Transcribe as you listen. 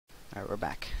Alright, we're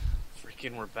back.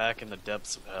 Freaking, we're back in the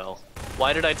depths of hell.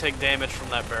 Why did I take damage from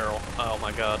that barrel? Oh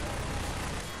my god.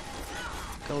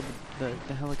 Go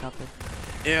the helicopter.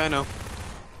 Yeah, I know.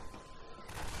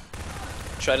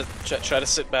 Try to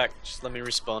sit back. Just let me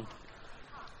respawn.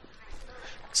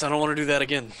 Cause I don't want to do that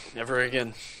again. Never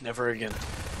again. Never again.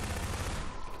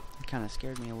 It kind of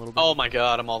scared me a little bit. Oh my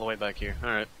god, I'm all the way back here.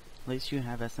 Alright. At least you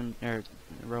have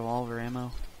revolver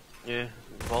ammo. Yeah,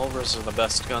 revolvers are the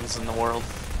best guns in the world.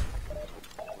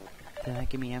 Did that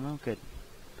give me ammo? Good.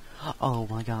 Oh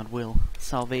my god, Will.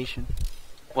 Salvation.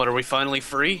 What, are we finally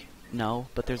free? No,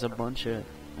 but there's a bunch of,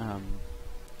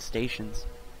 stations.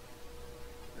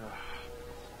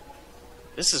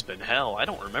 This has been hell. I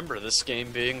don't remember this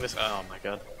game being this. Oh my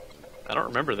god. I don't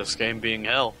remember this game being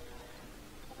hell.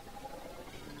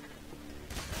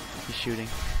 He's shooting.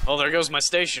 Oh, there goes my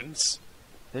stations.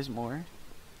 There's more.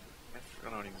 I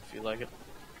don't even feel like it.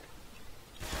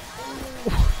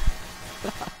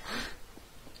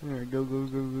 Alright, go.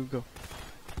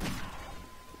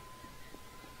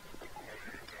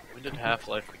 When did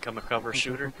Half-Life become a cover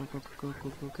shooter?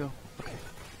 Go. Okay.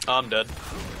 Oh, I'm dead.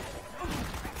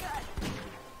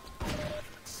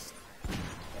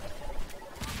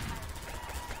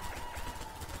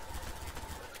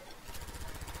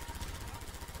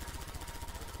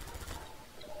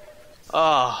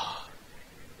 Oh.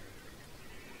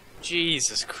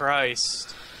 Jesus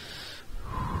Christ.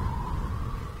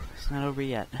 It's not over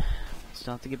yet.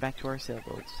 Still have to get back to our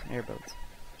sailboats, airboats.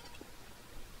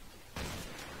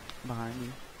 Behind me.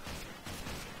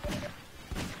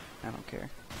 I don't care.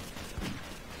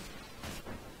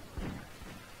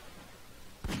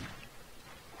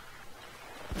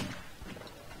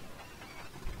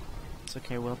 It's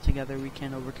okay, Will. Together we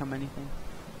can overcome anything.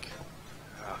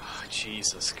 Oh,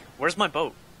 Jesus. Where's my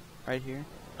boat? Right here.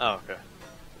 Oh, okay.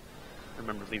 I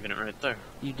remember leaving it right there.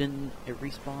 You didn't. It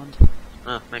respawned.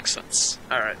 Oh, makes sense.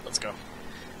 Alright, let's go.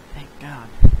 Thank God.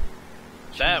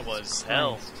 That Jesus was Christ.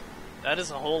 hell. That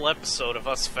is a whole episode of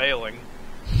us failing.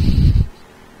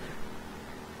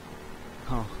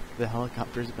 Oh, the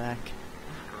helicopter's back.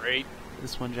 Great.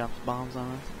 This one drops bombs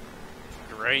on us.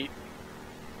 Great.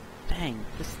 Dang,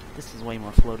 this is way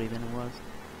more floaty than it was.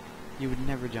 You would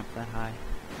never jump that high.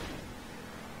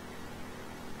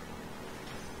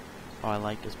 Oh, I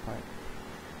like this part.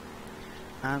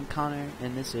 I'm Connor,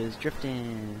 and this is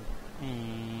Drifting.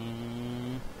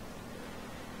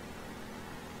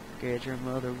 Get your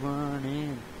mother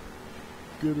running.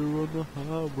 Get her on the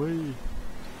highway.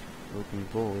 Looking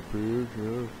for a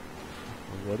picture of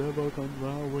whatever comes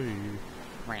my way.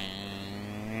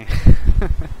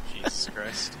 Jesus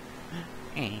Christ.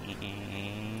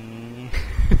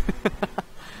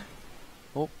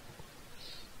 Oh.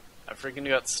 I freaking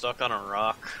got stuck on a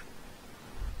rock.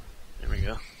 There we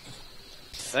go.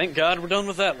 Thank God we're done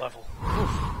with that level.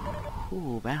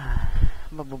 Ooh, I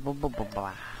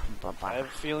have a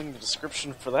feeling the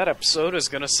description for that episode is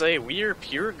gonna say, "We're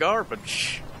pure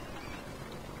garbage."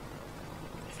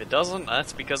 If it doesn't,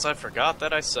 that's because I forgot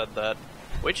that I said that.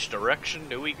 Which direction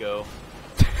do we go?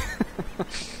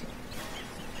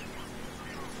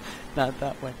 Not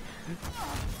that way.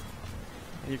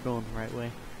 You're going the right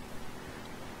way.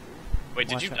 Wait,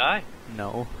 did Watch you out. die?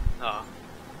 No. Oh.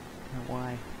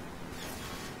 Why?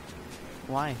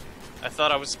 Why? I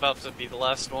thought I was about to be the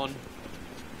last one.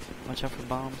 Watch out for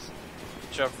bombs.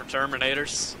 Watch out for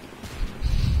Terminators.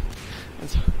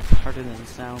 That's harder than it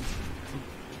sounds.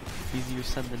 Easier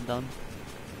said than done.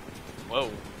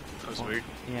 Whoa, that was weird.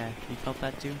 Yeah, you felt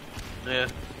that too? Yeah.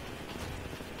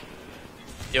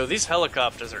 Yo, these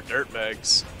helicopters are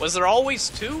dirtbags. Was there always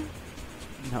two?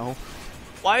 No.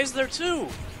 Why is there two?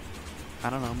 I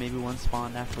don't know, maybe one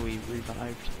spawned after we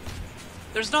revived.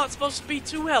 There's not supposed to be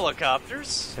two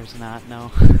helicopters. There's not,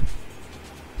 no.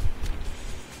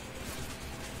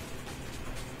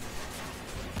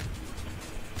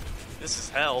 This is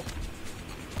hell.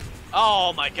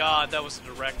 Oh my god, that was a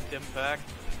direct impact.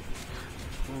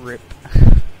 Rip.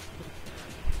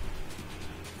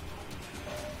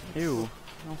 Ew.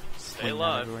 Oh, Stay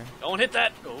alive. Don't hit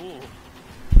that! Ooh.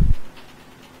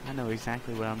 I know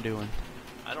exactly what I'm doing.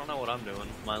 I don't know what I'm doing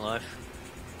with my life.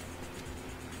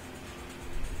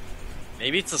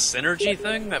 Maybe it's a synergy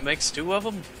thing that makes two of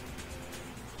them?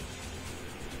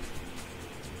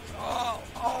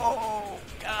 Oh,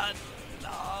 God.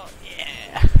 Oh,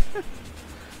 yeah.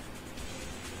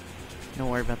 Don't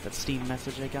worry about that Steam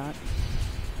message I got.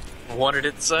 What did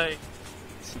it say?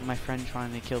 It's my friend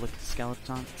trying to kill the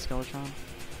skeleton.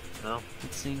 No.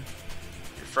 Let's see.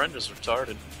 Your friend is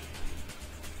retarded.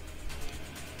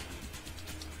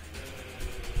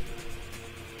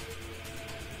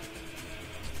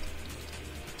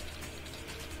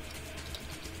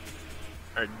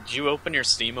 Did you open your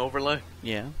Steam overlay?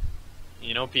 Yeah.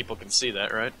 You know people can see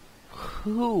that, right?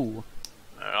 Who?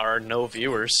 Our no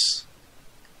viewers.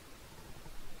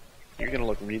 You're gonna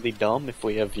look really dumb if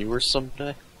we have viewers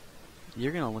someday.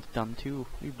 You're gonna look dumb too.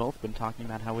 We've both been talking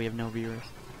about how we have no viewers.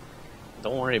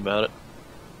 Don't worry about it.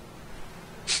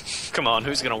 Come on,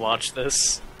 who's gonna watch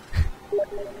this?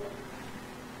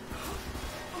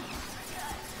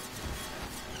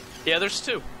 Yeah, there's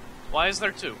 2. Why is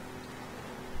there 2?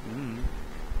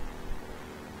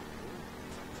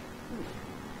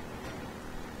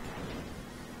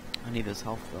 I need this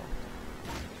health though.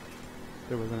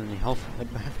 There wasn't any health in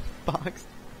that box.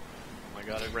 Oh my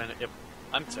god, I ran it. Yep.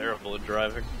 I'm terrible at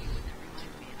driving.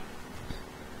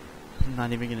 I'm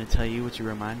not even gonna tell you what you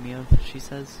remind me of, she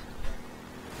says.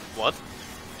 What?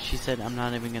 She said, I'm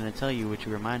not even gonna tell you what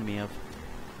you remind me of.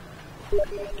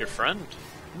 Your friend?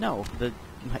 No,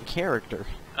 my character.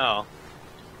 Oh.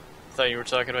 I thought you were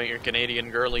talking about your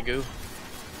Canadian girly goo.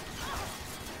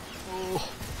 Oh,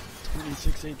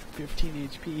 26 H, 15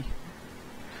 HP.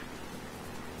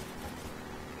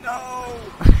 No!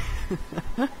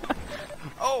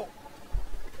 Oh!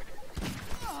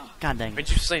 God dang it. Why'd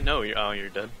you say no? You're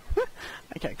dead.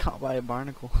 I got caught by a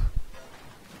barnacle.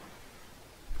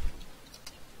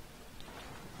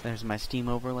 There's my Steam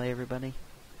overlay, everybody.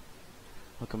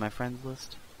 Look at my friends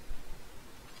list.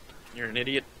 You're an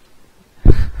idiot.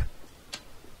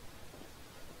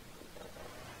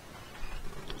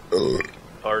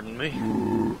 Pardon me.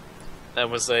 That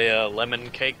was a lemon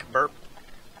cake burp.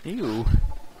 Ew.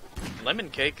 Lemon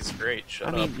cake is great, shut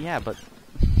up. I mean, yeah, but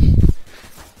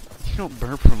you don't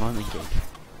burp from lemon cake.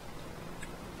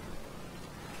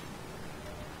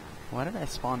 Why did I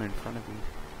spawn in front of you?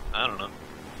 I don't know.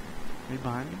 Are you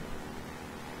behind me?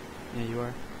 Yeah, you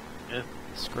are. Yeah.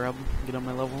 Scrub, get on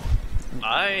my level.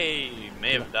 I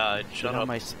may have died. Shut Get up. on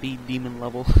my speed demon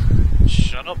level.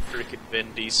 Shut up, freaking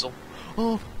Vin Diesel.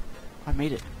 Oh, I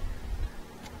made it.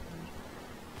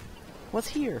 What's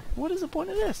here? What is the point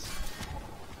of this?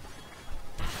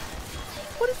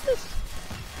 What is this?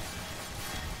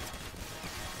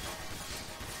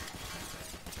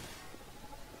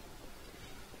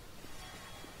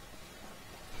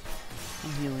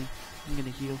 I'm healing. I'm gonna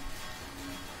heal.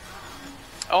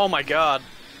 Oh my god.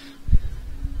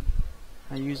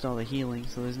 I used all the healing,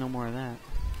 so there's no more of that.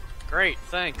 Great,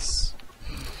 thanks.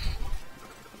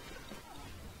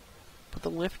 Put the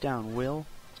lift down, Will.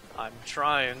 I'm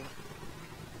trying.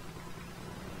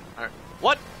 Alright.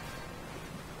 What?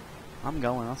 I'm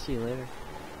going. I'll see you later.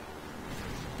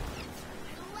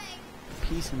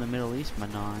 Peace in the Middle East, my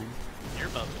nine. You're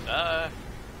about to die.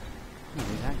 I know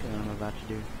exactly what I'm about to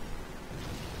do.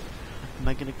 Am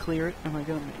I gonna clear it? Am I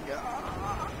gonna make...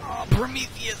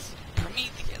 Prometheus!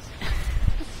 Prometheus!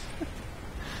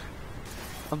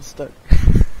 I'm stuck.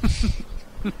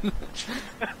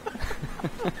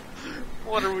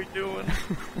 What are we doing?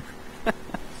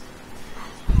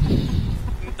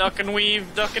 Duck and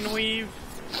weave, duck and weave.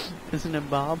 Isn't it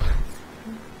Bob?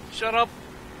 Shut up.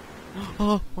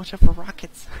 Oh, watch out for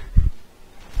rockets.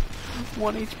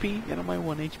 1 HP. Get on my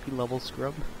 1 HP level,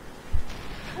 scrub.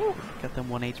 Woo. Got them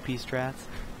 1 HP strats.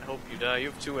 I hope you die.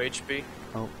 You have 2 HP.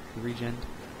 Oh, regen.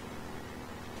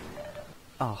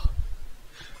 Oh.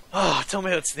 Oh, tell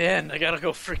me that's the end. I gotta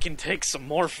go freaking take some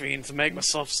morphine to make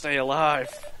myself stay alive.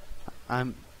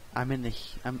 I'm in the...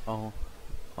 oh.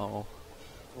 Oh.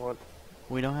 What?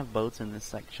 We don't have boats in this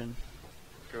section.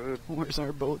 Good. Where's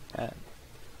our boat at?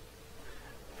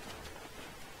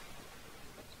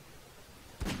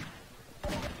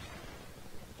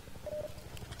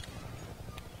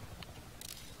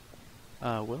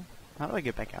 Will? How do I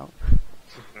get back out?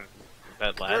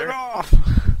 That ladder? Get off!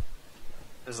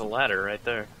 There's a ladder right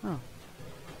there. Oh.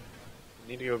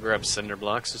 Need to go grab cinder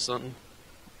blocks or something.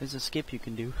 There's a skip you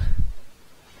can do.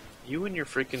 You and your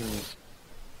freaking...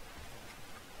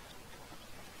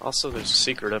 Also, there's a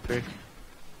secret up here.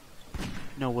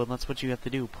 No, Will, that's what you have to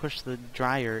do. Push the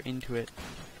dryer into it.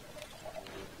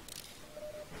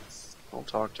 Don't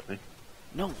talk to me.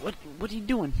 No, what are you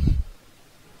doing?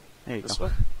 There you This go.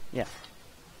 way? Yeah.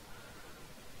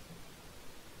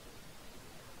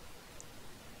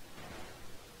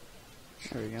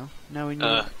 There we go. Now we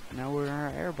need. Now we're in our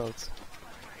airboats.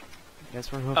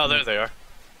 Guess we're hooked. Oh, there they are.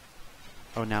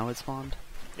 Oh, now it spawned.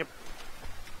 Yep.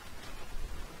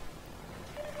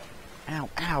 Ow!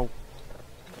 Ow!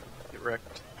 Get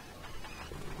wrecked.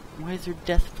 Why is there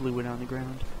death fluid on the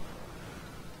ground?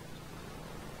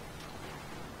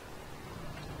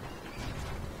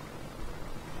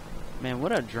 Man,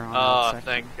 what a drawn out section.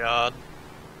 Thank God.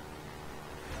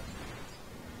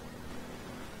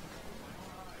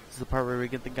 This is the part where we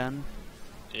get the gun.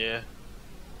 Yeah.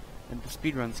 And the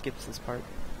speedrun skips this part.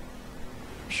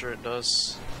 I'm sure it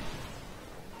does.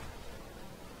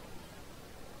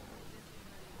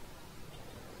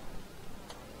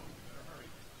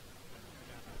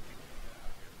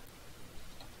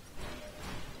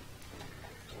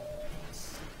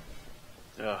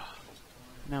 Ugh.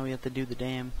 Now we have to do the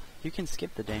dam. You can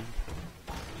skip the dam.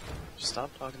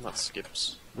 Stop talking about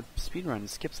skips. The speedrun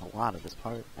skips a lot of this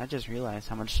part. I just realized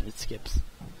how much it skips.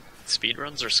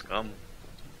 Speedruns are scum.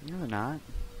 No, they're not.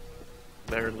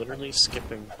 They're literally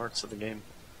skipping parts of the game.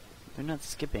 They're not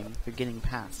skipping. They're getting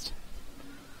past.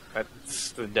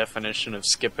 That's the definition of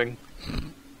skipping.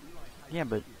 Yeah,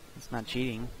 but it's not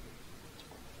cheating.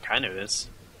 Kind of is.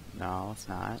 No, it's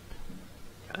not.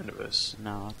 Kind of is.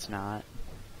 No, it's not.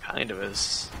 Kind of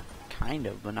is. Kind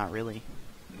of, but not really.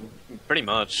 Pretty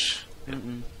much.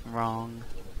 Mm-mm. Wrong.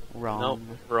 Wrong. Nope.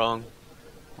 Wrong.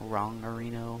 Wrong,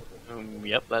 Areno.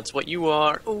 Yep, that's what you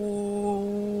are.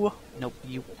 Ooh. Nope,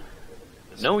 you.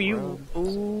 No, Scrub. you.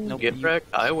 Ooh. Nope, Get you.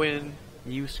 wrecked. I win.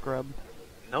 You scrub.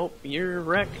 Nope, you're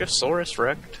Wreckosaurus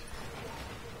wrecked.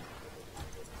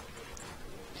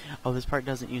 Oh, this part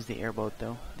doesn't use the airboat,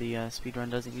 though. The speedrun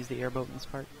doesn't use the airboat in this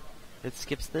part. It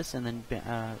skips this, and then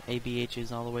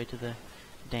ABHs all the way to the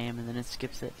dam, and then it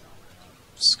skips it.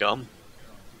 Scum.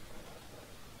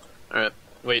 Alright,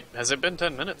 wait, has it been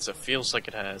 10 minutes? It feels like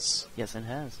it has. Yes, it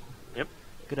has. Yep.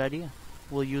 Good idea.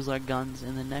 We'll use our guns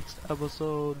in the next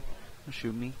episode.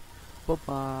 Shoot me.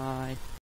 Bye-bye.